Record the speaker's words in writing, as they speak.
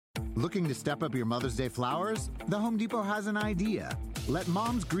Looking to step up your Mother's Day flowers? The Home Depot has an idea. Let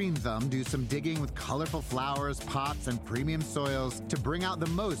Mom's Green Thumb do some digging with colorful flowers, pots, and premium soils to bring out the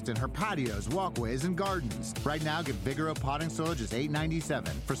most in her patios, walkways, and gardens. Right now, get Vigoro potting soil just $8.97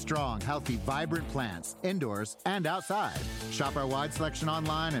 for strong, healthy, vibrant plants, indoors and outside. Shop our wide selection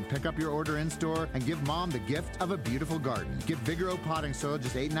online and pick up your order in-store and give Mom the gift of a beautiful garden. Get Vigoro potting soil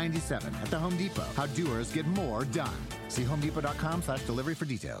just $8.97 at the Home Depot. How doers get more done. See homedepot.com/delivery for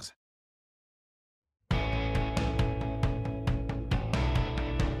details.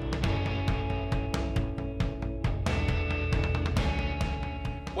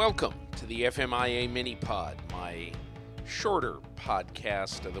 Welcome to the FMIA Mini Pod, my shorter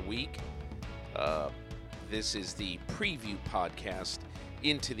podcast of the week. This is the preview podcast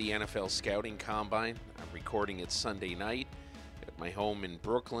into the NFL Scouting Combine. I'm recording it Sunday night at my home in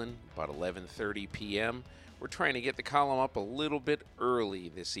Brooklyn, about 11:30 p.m. We're trying to get the column up a little bit early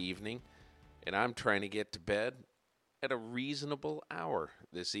this evening, and I'm trying to get to bed at a reasonable hour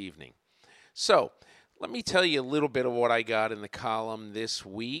this evening. So, let me tell you a little bit of what I got in the column this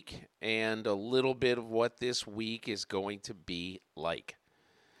week and a little bit of what this week is going to be like.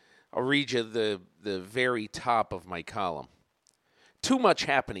 I'll read you the very top of my column. Too much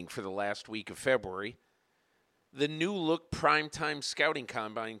happening for the last week of February. The new look primetime scouting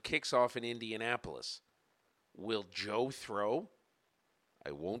combine kicks off in Indianapolis. Will Joe throw?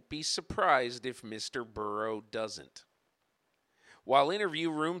 I won't be surprised if Mr. Burrow doesn't. While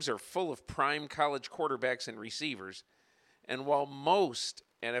interview rooms are full of prime college quarterbacks and receivers, and while most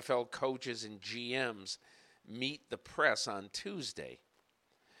NFL coaches and GMs meet the press on Tuesday,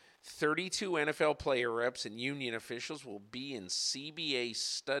 32 NFL player reps and union officials will be in CBA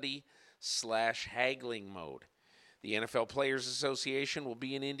study/haggling mode. The NFL Players Association will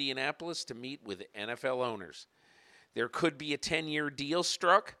be in Indianapolis to meet with NFL owners. There could be a 10-year deal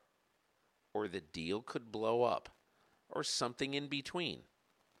struck, or the deal could blow up, or something in between.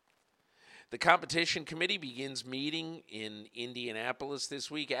 The competition committee begins meeting in Indianapolis this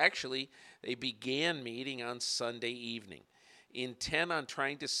week. Actually, they began meeting on Sunday evening, intent on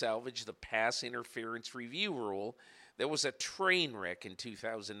trying to salvage the pass interference review rule that was a train wreck in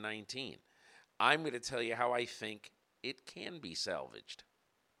 2019. I'm going to tell you how I think it can be salvaged.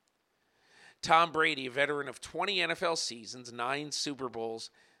 Tom Brady, a veteran of 20 NFL seasons, 9 Super Bowls,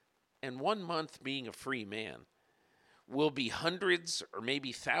 and 1 month being a free man, will be hundreds or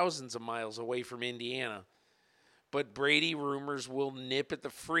maybe thousands of miles away from Indiana, but Brady rumors will nip at the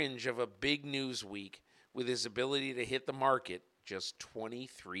fringe of a big news week with his ability to hit the market just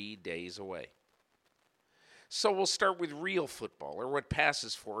 23 days away. So we'll start with real football, or what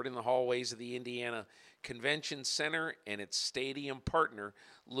passes for it, in the hallways of the Indiana Convention Center and its stadium partner,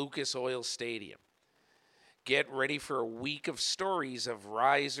 Lucas Oil Stadium. Get ready for a week of stories of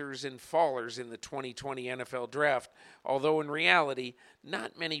risers and fallers in the 2020 NFL Draft, although in reality,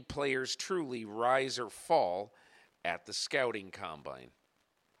 not many players truly rise or fall at the scouting combine.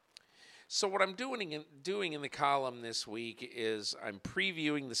 So what I'm doing in the column this week is I'm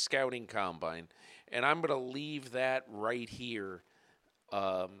previewing the scouting combine, and I'm going to leave that right here.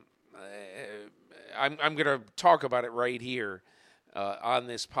 I'm going to talk about it right here on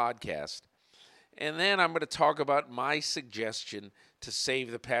this podcast. And then I'm going to talk about my suggestion to save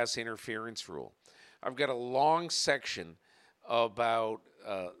the pass interference rule. I've got a long section about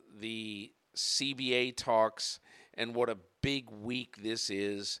the CBA talks and what a big week this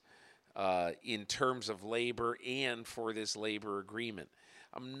is in terms of labor and for this labor agreement.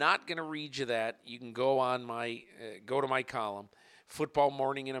 I'm not going to read you that. You can go on go to my column, Football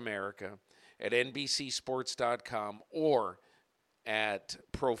Morning in America, at NBCSports.com or at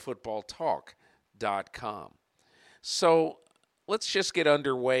ProFootballTalk.com. So let's just get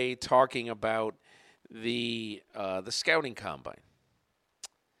underway talking about the scouting combine.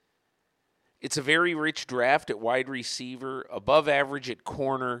 It's a very rich draft at wide receiver, above average at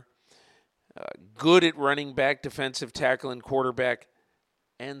corner, good at running back, defensive tackle, and quarterback,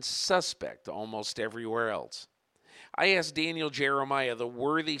 and suspect almost everywhere else. I asked Daniel Jeremiah, the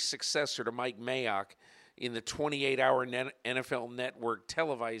worthy successor to Mike Mayock, in the 28-hour NFL Network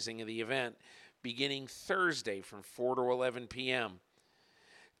televising of the event, beginning Thursday from 4 to 11 p.m.,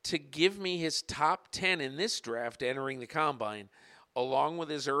 to give me his top 10 in this draft entering the combine, along with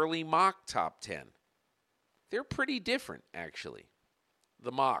his early mock top 10. They're pretty different, actually.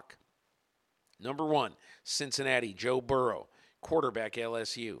 The mock. Number 1, Cincinnati, Joe Burrow, quarterback,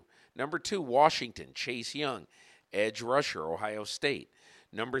 LSU. Number 2, Washington, Chase Young, edge rusher, Ohio State.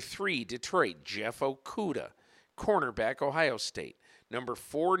 Number 3, Detroit, Jeff Okudah, cornerback, Ohio State. Number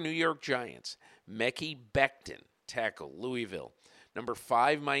 4, New York Giants, Mekhi Becton, tackle, Louisville. Number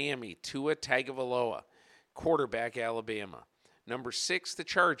 5, Miami, Tua Tagovailoa, quarterback, Alabama. Number 6, the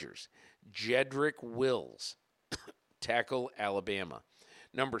Chargers, Jedrick Wills, tackle, Alabama.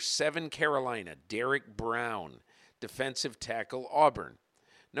 Number 7, Carolina, Derek Brown, defensive tackle, Auburn.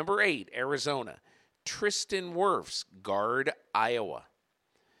 Number 8, Arizona, Tristan Wirfs, guard, Iowa.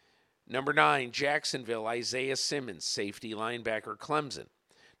 Number 9, Jacksonville, Isaiah Simmons, safety linebacker, Clemson.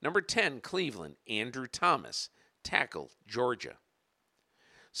 Number 10, Cleveland, Andrew Thomas, tackle, Georgia.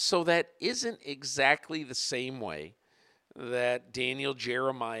 So that isn't exactly the same way that Daniel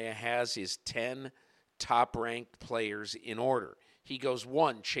Jeremiah has his 10 top-ranked players in order. He goes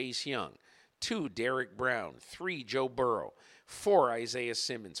 1, Chase Young, 2, Derek Brown, 3, Joe Burrow, 4, Isaiah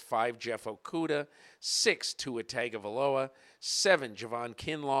Simmons, 5, Jeff Okudah, 6, Tua Tagovailoa, 7, Javon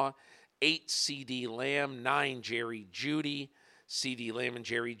Kinlaw, 8, C.D. Lamb, 9, Jerry Jeudy, C.D. Lamb and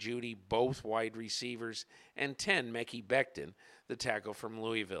Jerry Jeudy, both wide receivers, and 10, Mekhi Becton, the tackle from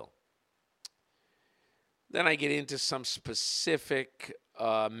Louisville. Then I get into some specific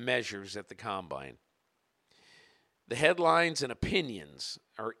measures at the Combine. The headlines and opinions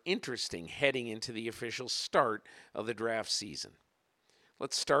are interesting heading into the official start of the draft season.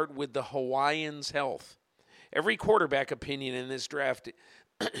 Let's start with the Hawaiians' health. Every quarterback opinion in this draft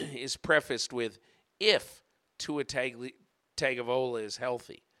is prefaced with, if Tua Tagovailoa is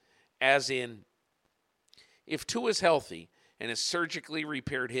healthy. As in, if Tua is healthy and his surgically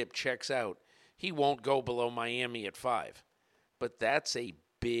repaired hip checks out, he won't go below Miami at 5. But that's a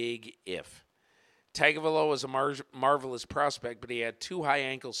big if. Tagovailoa is a marvelous prospect, but he had 2 high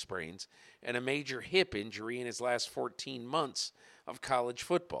ankle sprains and a major hip injury in his last 14 months of college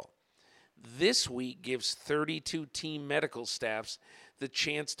football. This week gives 32 team medical staffs the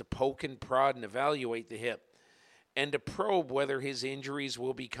chance to poke and prod and evaluate the hip and to probe whether his injuries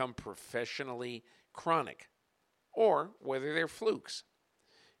will become professionally chronic or whether they're flukes.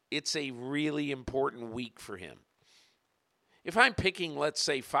 It's a really important week for him. If I'm picking, let's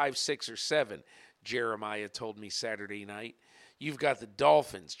say, 5, 6, or 7, Jeremiah told me Saturday night, you've got the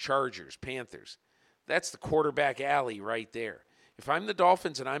Dolphins, Chargers, Panthers. That's the quarterback alley right there. If I'm the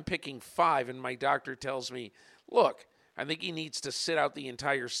Dolphins and I'm picking 5 and my doctor tells me, look, I think he needs to sit out the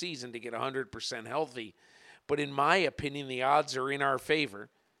entire season to get 100% healthy, but in my opinion the odds are in our favor,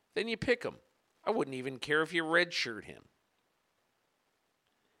 then you pick him. I wouldn't even care if you redshirt him.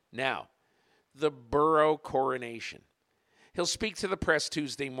 Now, the Burrow coronation. He'll speak to the press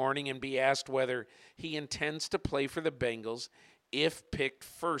Tuesday morning and be asked whether he intends to play for the Bengals if picked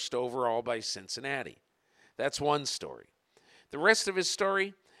first overall by Cincinnati. That's one story. The rest of his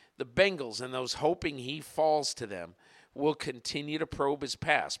story, the Bengals and those hoping he falls to them will continue to probe his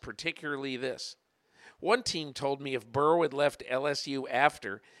past, particularly this. One team told me if Burrow had left LSU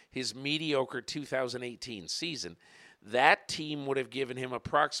after his mediocre 2018 season, that team would have given him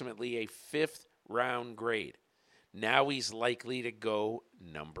approximately a 5th-round grade. Now he's likely to go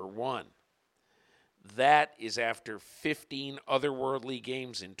number 1. That is after 15 otherworldly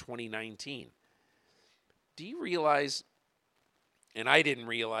games in 2019. Do you realize, and I didn't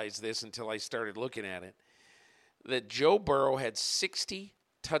realize this until I started looking at it, that Joe Burrow had 60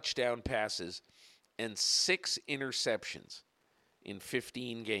 touchdown passes and 6 interceptions in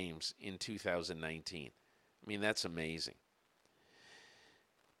 15 games in 2019. I mean, that's amazing.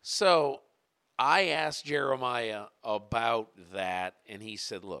 So I asked Jeremiah about that, and he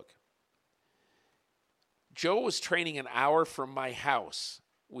said, look, Joe was training an hour from my house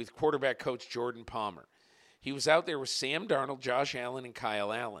with quarterback coach Jordan Palmer. He was out there with Sam Darnold, Josh Allen, and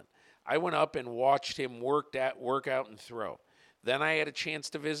Kyle Allen. I went up and watched him work out and throw. Then I had a chance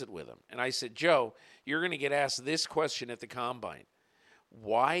to visit with him. And I said, Joe, you're going to get asked this question at the Combine.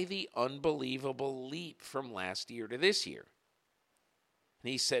 Why the unbelievable leap from last year to this year?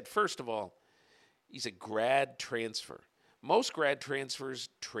 And he said, first of all, he's a grad transfer. Most grad transfers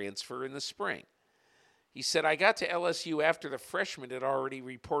transfer in the spring. He said, I got to LSU after the freshmen had already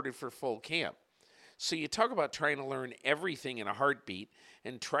reported for full camp. So you talk about trying to learn everything in a heartbeat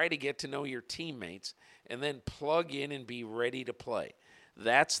and try to get to know your teammates and then plug in and be ready to play.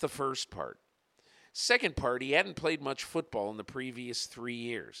 That's the first part. Second part, he hadn't played much football in the previous 3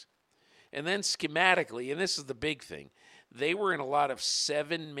 years. And then schematically, and this is the big thing, they were in a lot of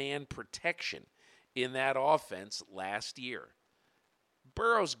 7-man protection in that offense last year.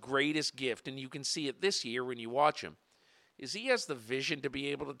 Burrow's greatest gift, and you can see it this year when you watch him, is he has the vision to be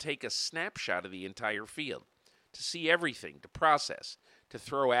able to take a snapshot of the entire field, to see everything, to process, to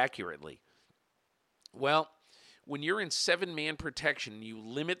throw accurately. Well, when you're in 7-man protection, you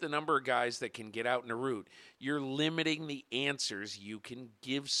limit the number of guys that can get out in a route. You're limiting the answers you can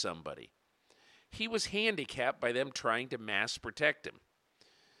give somebody. he was handicapped by them trying to mass protect him.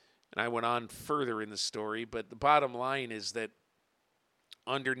 And I went on further in the story, but the bottom line is that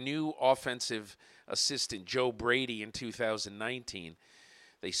under new offensive assistant Joe Brady in 2019,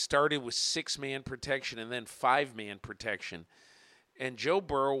 they started with 6-man protection and then 5-man protection. And Joe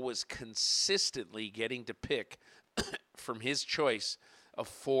Burrow was consistently getting to pick from his choice of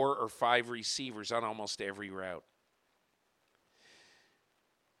 4 or 5 receivers on almost every route.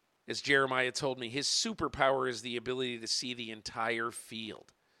 As Jeremiah told me, his superpower is the ability to see the entire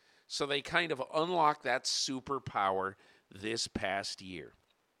field. So they kind of unlocked that superpower this past year.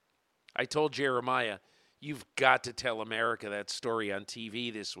 I told Jeremiah, you've got to tell America that story on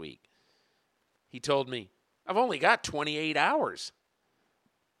TV this week. He told me, I've only got 28 hours.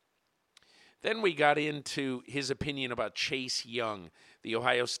 Then we got into his opinion about Chase Young, the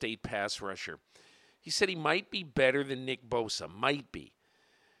Ohio State pass rusher. He said he might be better than Nick Bosa, might be.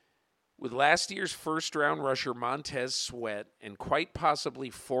 With last year's first-round rusher Montez Sweat and quite possibly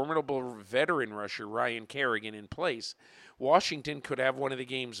formidable veteran rusher Ryan Kerrigan in place, Washington could have one of the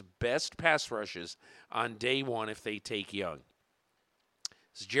game's best pass rushes on day one if they take Young.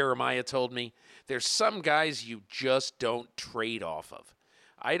 As Jeremiah told me, there's some guys you just don't trade off of.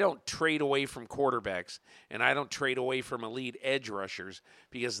 I don't trade away from quarterbacks, and I don't trade away from elite edge rushers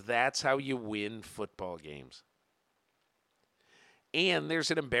because that's how you win football games. And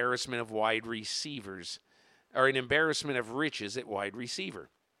there's an embarrassment of wide receivers, or an embarrassment of riches at wide receiver.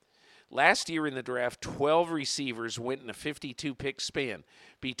 Last year in the draft, 12 receivers went in a 52-pick span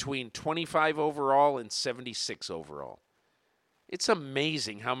between 25 overall and 76 overall. It's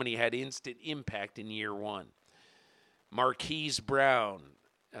amazing how many had instant impact in year one. Marquise Brown,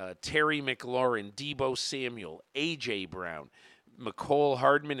 Terry McLaurin, Deebo Samuel, A.J. Brown, McCole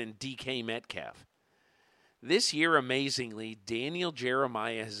Hardman, and D.K. Metcalf. This year, amazingly, Daniel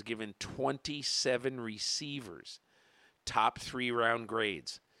Jeremiah has given 27 receivers top 3-round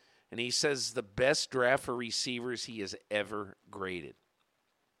grades. And he says the best draft for receivers he has ever graded.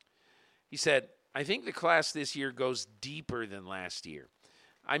 He said, I think the class this year goes deeper than last year.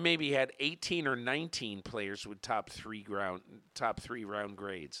 I maybe had 18 or 19 players with top 3-round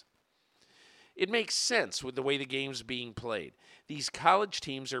grades. It makes sense with the way the game's being played. These college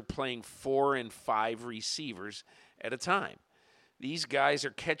teams are playing 4 and 5 receivers at a time. These guys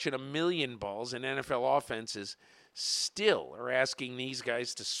are catching 1 million balls, and NFL offenses still are asking these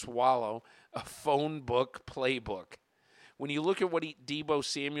guys to swallow a phone book playbook. When you look at what Deebo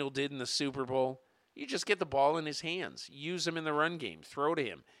Samuel did in the Super Bowl, you just get the ball in his hands. Use him in the run game. Throw to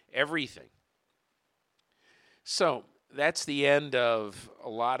him. Everything. So that's the end of a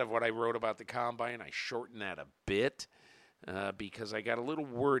lot of what I wrote about the Combine. I shortened that a bit because I got a little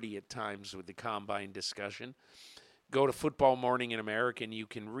wordy at times with the Combine discussion. Go to Football Morning in America and you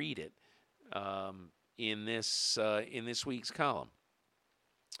can read it in this week's column.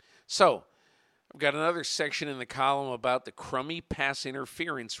 So I've got another section in the column about the crummy pass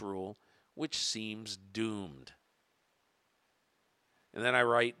interference rule, which seems doomed. And then I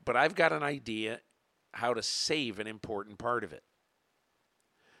write, but I've got an idea how to save an important part of it.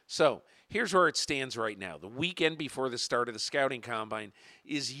 So here's where it stands right now. The weekend before the start of the scouting combine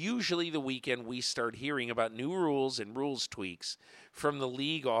is usually the weekend we start hearing about new rules and rules tweaks from the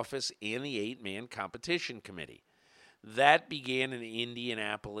league office and the 8-man competition committee. That began in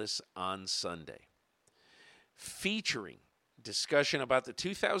Indianapolis on Sunday, featuring discussion about the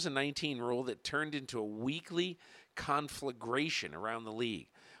 2019 rule that turned into a weekly conflagration around the league,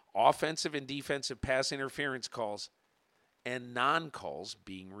 offensive and defensive pass interference calls, and non-calls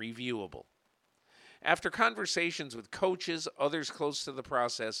being reviewable. After conversations with coaches, others close to the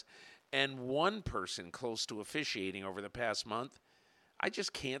process, and one person close to officiating over the past month, I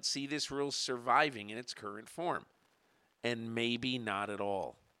just can't see this rule surviving in its current form, and maybe not at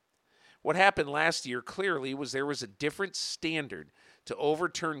all. What happened last year clearly was there was a different standard to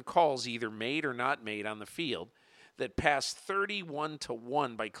overturn calls either made or not made on the field that passed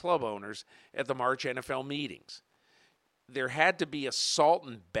 31-1 by club owners at the March NFL meetings. There had to be assault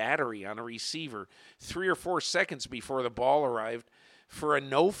and battery on a receiver 3 or 4 seconds before the ball arrived for a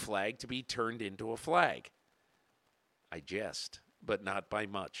no flag to be turned into a flag. I jest, but not by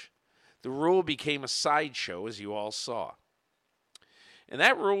much. The rule became a sideshow, as you all saw. And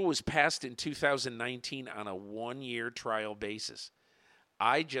that rule was passed in 2019 on a 1-year trial basis.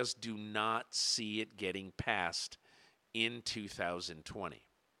 I just do not see it getting passed in 2020.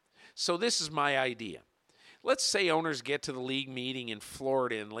 So this is my idea. Let's say owners get to the league meeting in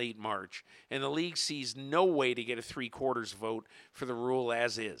Florida in late March, and the league sees no way to get a 3/4 vote for the rule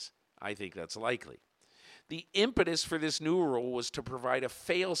as is. I think that's likely. The impetus for this new rule was to provide a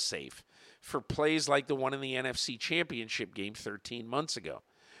fail-safe for plays like the one in the NFC Championship game 13 months ago.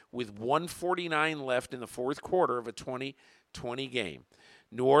 With 1:49 left in the fourth quarter of a 2020 game,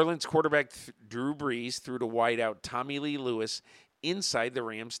 New Orleans quarterback Drew Brees threw to wideout Tommy Lee Lewis inside the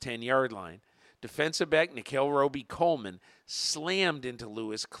Rams' 10-yard line. Defensive back Nickel Roby-Coleman slammed into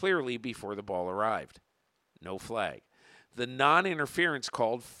Lewis clearly before the ball arrived. No flag. The non-interference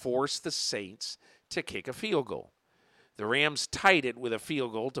called forced the Saints to kick a field goal. The Rams tied it with a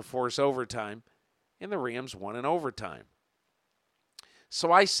field goal to force overtime, and the Rams won in overtime.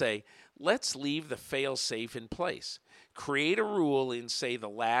 So I say, let's leave the fail-safe in place. Create a rule in, say, the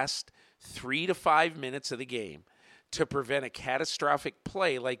last 3 to 5 minutes of the game to prevent a catastrophic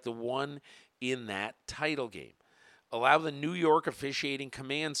play like the one in that title game. Allow the New York officiating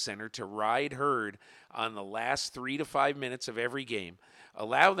command center to ride herd on the last 3 to 5 minutes of every game.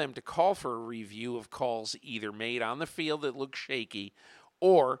 Allow them to call for a review of calls either made on the field that look shaky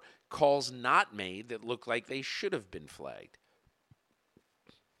or calls not made that look like they should have been flagged.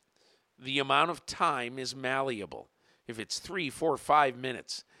 The amount of time is malleable. If it's 3, 4, 5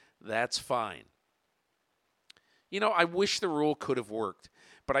 minutes, that's fine. I wish the rule could have worked,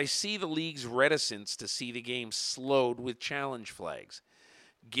 but I see the league's reticence to see the game slowed with challenge flags.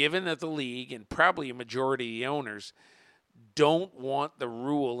 Given that the league, and probably a majority of the owners, don't want the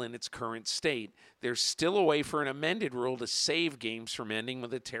rule in its current state, there's still a way for an amended rule to save games from ending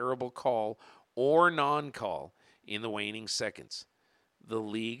with a terrible call or non-call in the waning seconds. The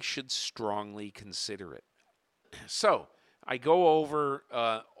league should strongly consider it. So, I go over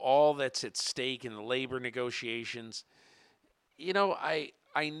all that's at stake in the labor negotiations.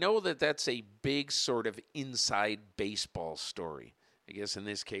 I know that that's a big sort of inside baseball story. I guess in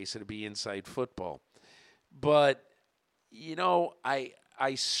this case it'd be inside football. But,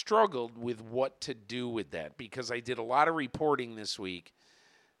 I struggled with what to do with that because I did a lot of reporting this week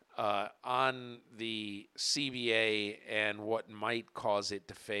on the CBA and what might cause it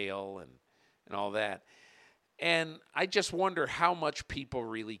to fail and all that. And I just wonder how much people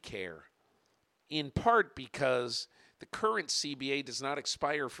really care. In part because the current CBA does not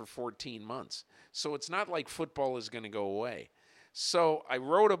expire for 14 months. So it's not like football is going to go away. So I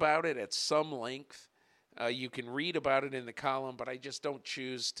wrote about it at some length. You can read about it in the column, but I just don't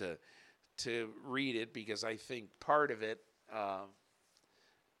choose to read it because I think part of it,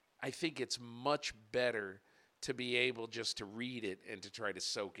 I think it's much better to be able just to read it and to try to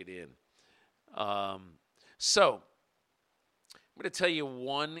soak it in. So I'm going to tell you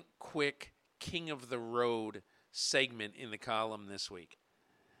one quick King of the Road segment in the column this week.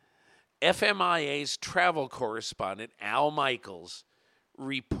 FMIA's travel correspondent, Al Michaels,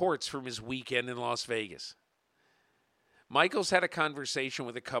 reports from his weekend in Las Vegas. Michaels had a conversation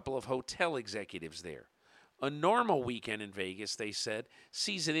with a couple of hotel executives there. A normal weekend in Vegas, they said,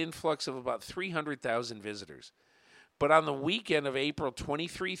 sees an influx of about 300,000 visitors. But on the weekend of April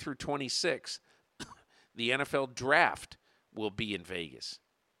 23 through 26, the NFL draft will be in Vegas.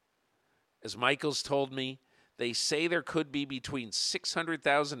 As Michaels told me, they say there could be between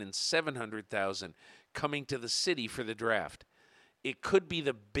 600,000 and 700,000 coming to the city for the draft. It could be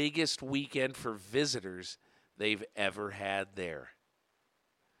the biggest weekend for visitors they've ever had there.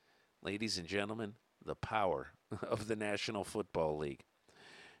 Ladies and gentlemen, the power of the National Football League.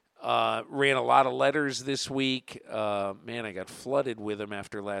 Ran a lot of letters this week. I got flooded with them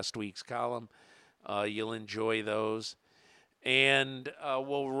after last week's column. You'll enjoy those. And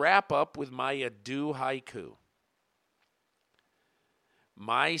we'll wrap up with my adieu haiku.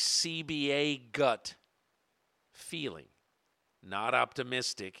 My CBA gut feeling, not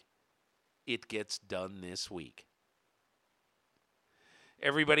optimistic, it gets done this week.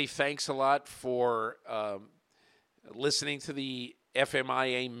 Everybody, thanks a lot for listening to the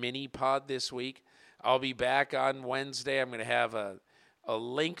FMIA mini pod this week. I'll be back on Wednesday. I'm going to have a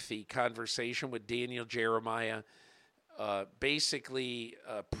lengthy conversation with Daniel Jeremiah, basically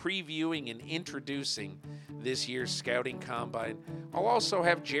previewing and introducing this year's scouting combine. I'll also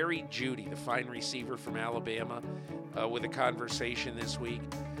have Jerry Jeudy, the fine receiver from Alabama, with a conversation this week.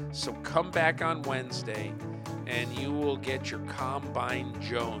 So come back on Wednesday, and you will get your Combine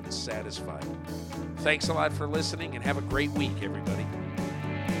Jones satisfied. Thanks a lot for listening, and have a great week, everybody.